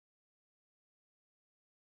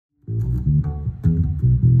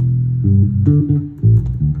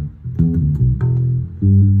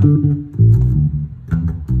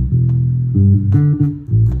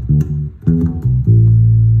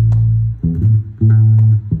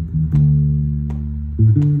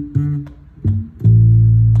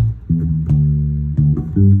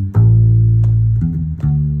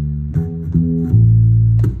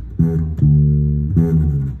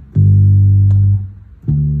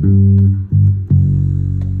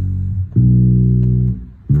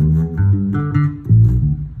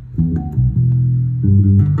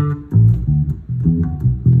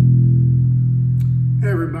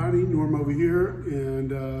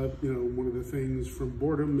From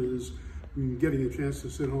boredom is getting a chance to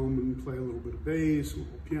sit home and play a little bit of bass, a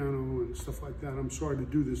little piano and stuff like that. I'm sorry to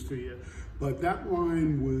do this to you, but that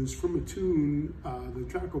line was from a tune that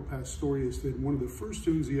Jaco Pastorius did, one of the first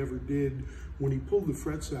tunes he ever did when he pulled the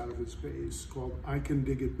frets out of his bass, called I Can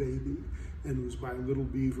Dig It Baby, and it was by Little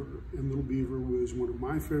Beaver. And Little Beaver was one of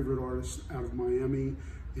my favorite artists out of Miami,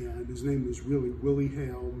 and his name was really Willie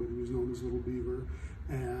Hale, but he was known as Little Beaver.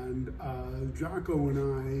 And Jaco and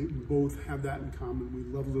I both have that in common. We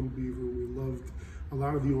love Little Beaver. We loved a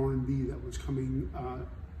lot of the R&B that was coming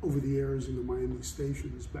over the airs in the Miami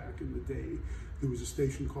stations back in the day. There was a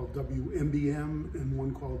station called WMBM and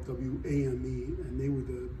one called WAME, and they were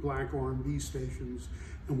the black R&B stations,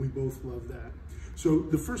 and we both loved that. So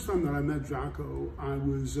the first time that I met Jaco, I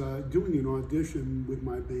was doing an audition with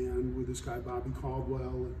my band with this guy Bobby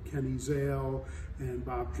Caldwell and Kenny Zale and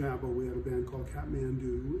Bob Jabbo. We had a band called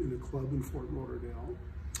Kathmandu in a club in Fort Lauderdale.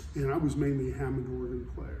 And I was mainly a Hammond organ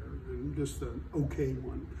player and just an okay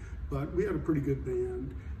one. But we had a pretty good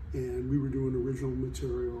band and we were doing original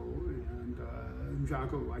material, and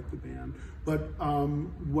Jaco liked the band. But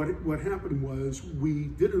what happened was we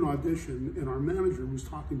did an audition and our manager was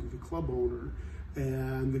talking to the club owner,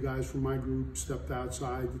 and the guys from my group stepped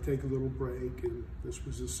outside to take a little break, and this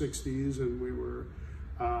was the 60s, and we were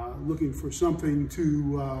looking for something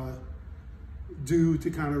to do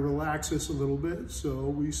to kind of relax us a little bit. So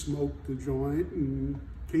we smoked a joint and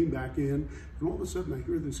came back in, and all of a sudden I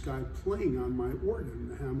hear this guy playing on my organ,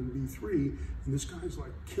 the Hammond B3, and this guy's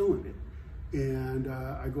like killing it. And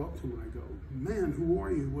I go up to him and I go, man, who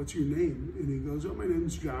are you? What's your name? And he goes, oh, my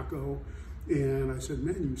name's Jaco. And I said,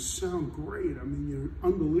 man, you sound great. I mean, you're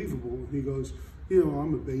unbelievable. And he goes, you know,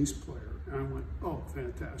 I'm a bass player. And I went, oh,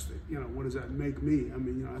 fantastic. You know, what does that make me? I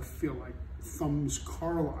mean, you know, I feel like Thumbs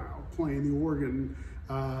Carlisle playing the organ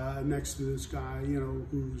next to this guy, you know,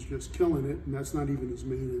 who's just killing it. And that's not even his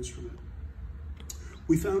main instrument.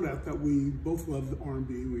 We found out that we both loved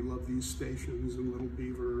R&B. We loved these stations and Little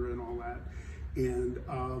Beaver and all that. And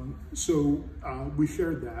so we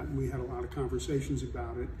shared that, and we had a lot of conversations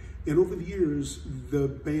about it. And over the years, the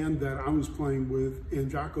band that I was playing with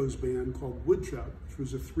and Jaco's band called Woodchuck, which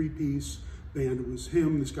was a three-piece band. It was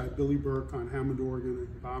him, this guy Billy Burke on Hammond organ,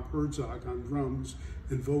 and Bob Herzog on drums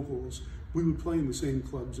and vocals. We would play in the same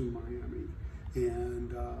clubs in Miami.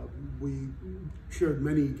 And we shared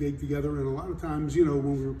many gigs together, and a lot of times, you know,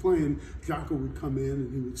 when we were playing, Jaco would come in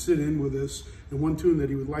and he would sit in with us, and one tune that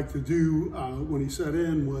he would like to do when he sat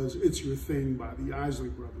in was It's Your Thing by the Isley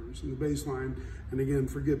Brothers, and the bass line, and again,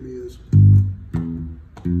 forgive me, is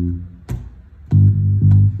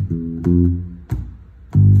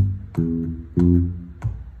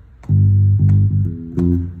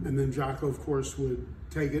and then Jaco, of course, would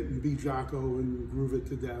take it and be Jaco and groove it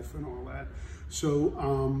to death and all that. So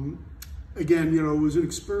again, you know, it was an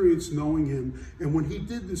experience knowing him. And when he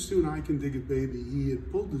did this tune, I Can Dig It Baby, he had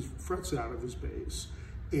pulled his frets out of his bass.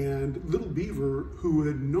 And Little Beaver, who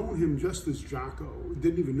had known him just as Jaco,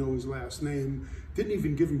 didn't even know his last name, didn't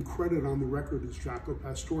even give him credit on the record as Jaco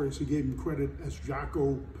Pastorius. He gave him credit as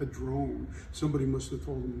Jaco Padron. Somebody must have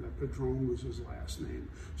told him that Padron was his last name.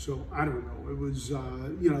 So I don't know. It was,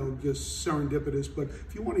 you know, just serendipitous. But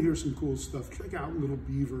if you want to hear some cool stuff, check out Little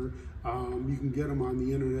Beaver. You can get him on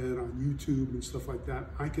the internet, on YouTube and stuff like that.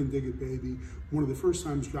 I Can Dig It Baby. One of the first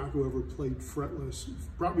times Jaco ever played fretless,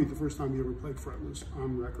 probably the first time he ever played fretless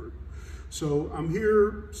on record. So I'm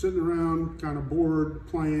here sitting around kind of bored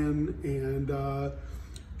playing and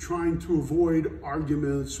trying to avoid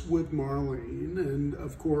arguments with Marlene. And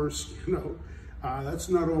of course, you know, that's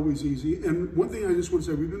not always easy. And one thing I just want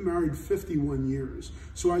to say, we've been married 51 years.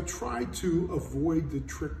 So I try to avoid the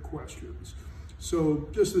trick questions. So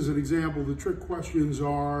just as an example, the trick questions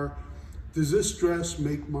are, does this dress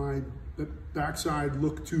make my backside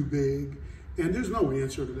look too big? And there's no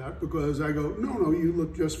answer to that, because I go, no, you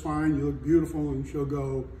look just fine, you look beautiful. And she'll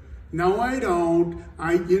go, no, I don't.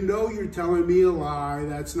 You know you're telling me a lie,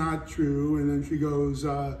 that's not true. And then she goes,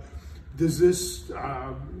 does this,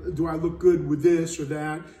 do I look good with this or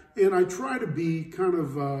that? And I try to be kind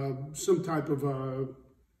of some type of a,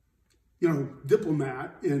 you know,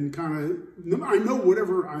 diplomat, and kind of, I know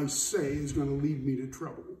whatever I say is going to lead me to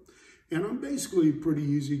trouble. And I'm basically a pretty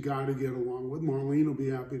easy guy to get along with. Marlene will be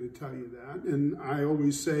happy to tell you that. And I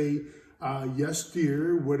always say, yes,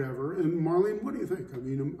 dear, whatever. And Marlene, what do you think? I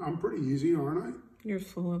mean, I'm pretty easy, aren't I? You're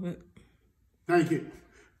full of it. Thank you.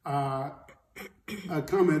 A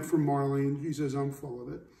comment from Marlene. She says, I'm full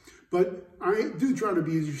of it. But I do try to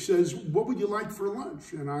be easy. She says, what would you like for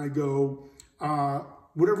lunch? And I go,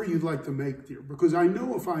 whatever you'd like to make, dear. Because I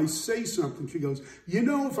know if I say something, she goes, you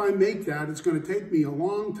know, if I make that, it's going to take me a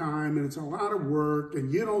long time, and it's a lot of work,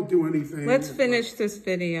 and you don't do anything. Let's finish this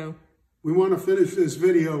video. We want to finish this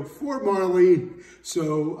video for Marlene.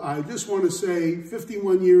 So I just want to say,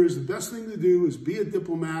 51 years, the best thing to do is be a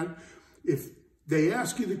diplomat. If they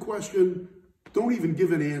ask you the question, don't even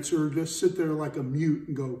give an answer. Just sit there like a mute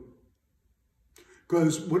and go.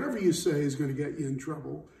 Because whatever you say is going to get you in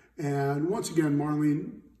trouble. And once again,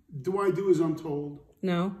 Marlene, do I do as I'm told?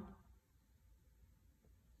 No.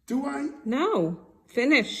 Do I? No.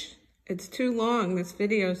 Finish. It's too long. This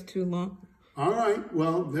video is too long. All right.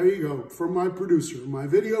 Well, there you go. From my producer, my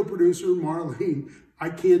video producer, Marlene, I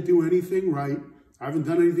can't do anything right. I haven't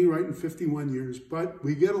done anything right in 51 years, but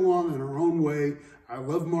we get along in our own way. I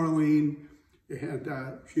love Marlene,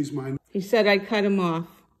 and she's mine. He said I cut him off.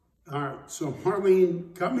 All right. So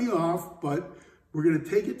Marlene cut me off, but we're going to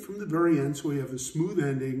take it from the very end so we have a smooth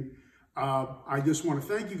ending. I just want to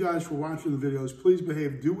thank you guys for watching the videos. Please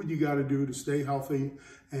behave. Do what you got to do to stay healthy.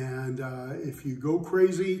 And if you go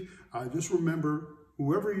crazy, just remember,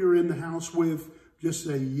 whoever you're in the house with, just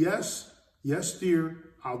say, yes, yes, dear,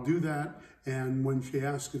 I'll do that. And when she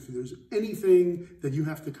asks if there's anything that you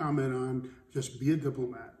have to comment on, just be a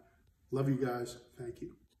diplomat. Love you guys. Thank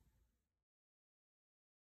you.